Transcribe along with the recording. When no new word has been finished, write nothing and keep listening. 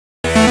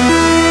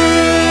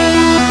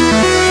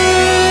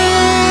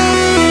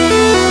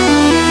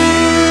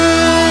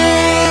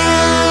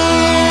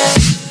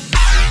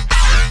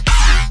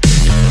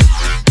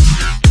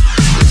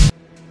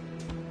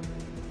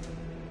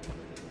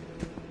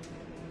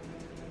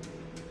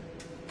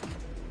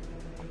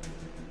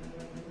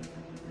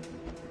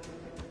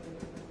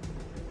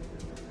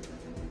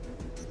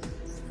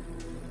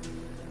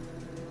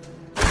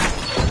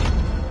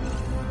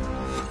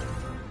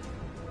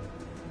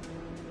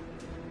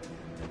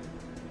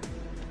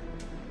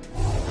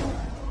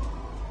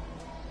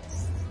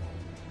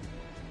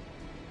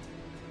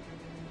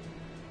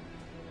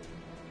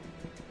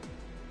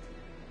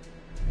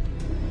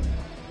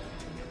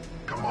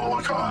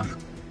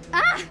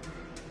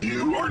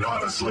are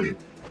not asleep.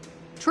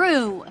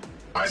 True.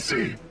 I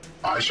see.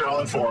 I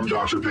shall inform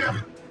Dr.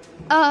 Pym.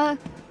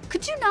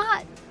 Could you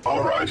not?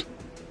 All right.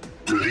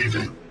 Good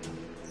evening.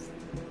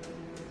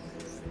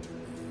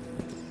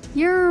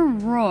 You're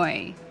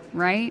Roy,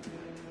 right?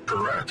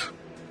 Correct.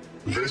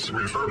 This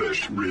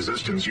refurbished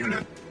resistance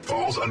unit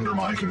falls under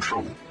my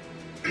control.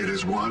 It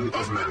is one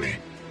of many.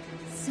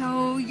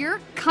 So you're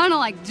kinda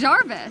like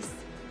Jarvis.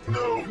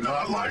 No,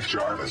 not like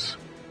Jarvis.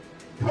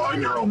 My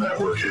neural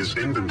network is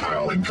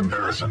infantile in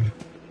comparison.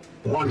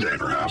 One day,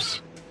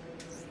 perhaps.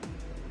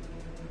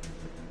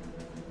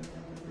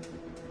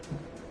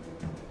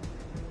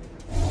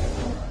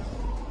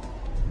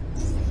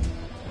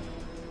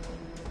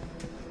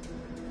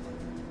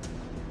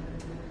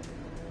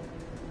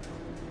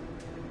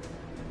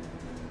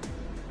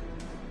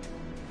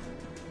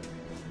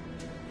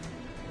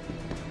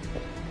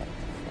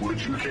 Would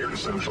you care to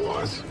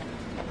socialize?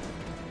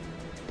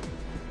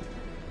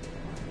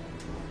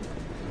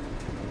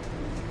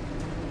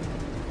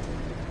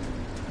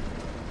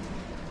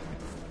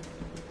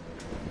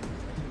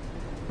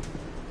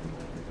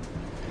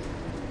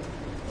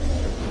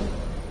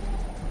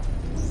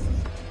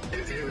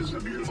 It is a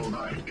beautiful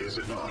night, is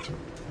it not?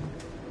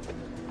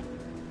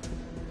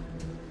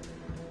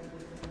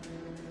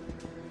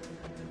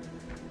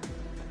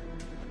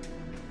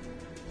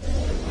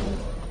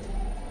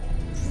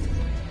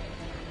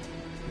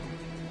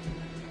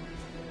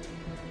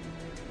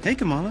 Hey,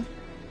 Kamala.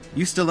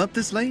 You still up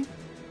this late?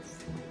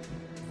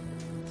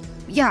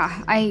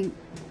 Yeah, I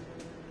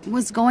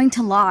was going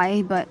to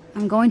lie, but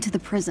I'm going to the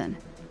prison.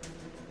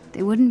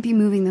 They wouldn't be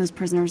moving those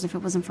prisoners if it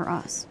wasn't for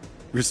us.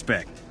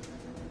 Respect.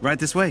 Right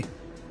this way.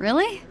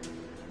 Really?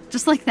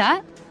 Just like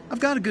that?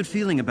 I've got a good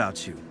feeling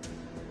about you.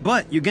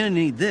 But you're gonna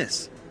need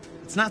this.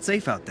 It's not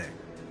safe out there.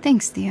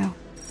 Thanks, Theo.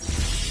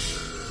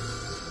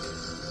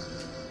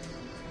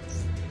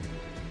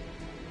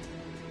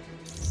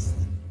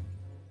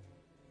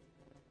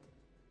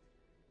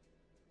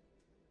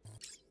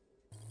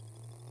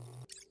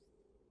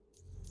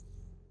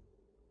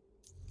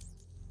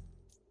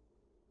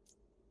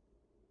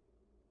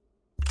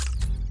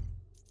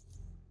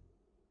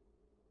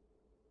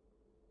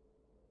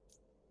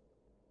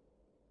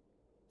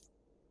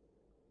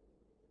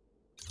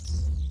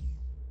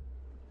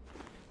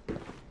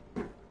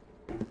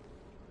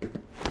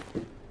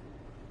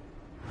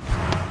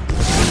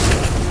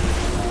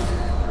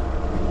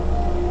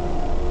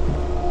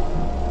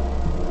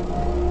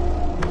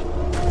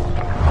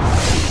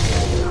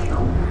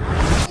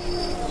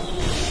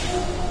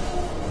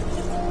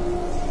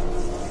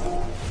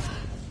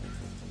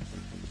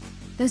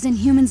 Those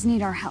Inhumans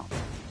need our help.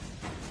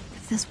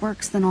 If this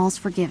works, then all's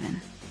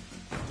forgiven.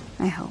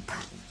 I hope.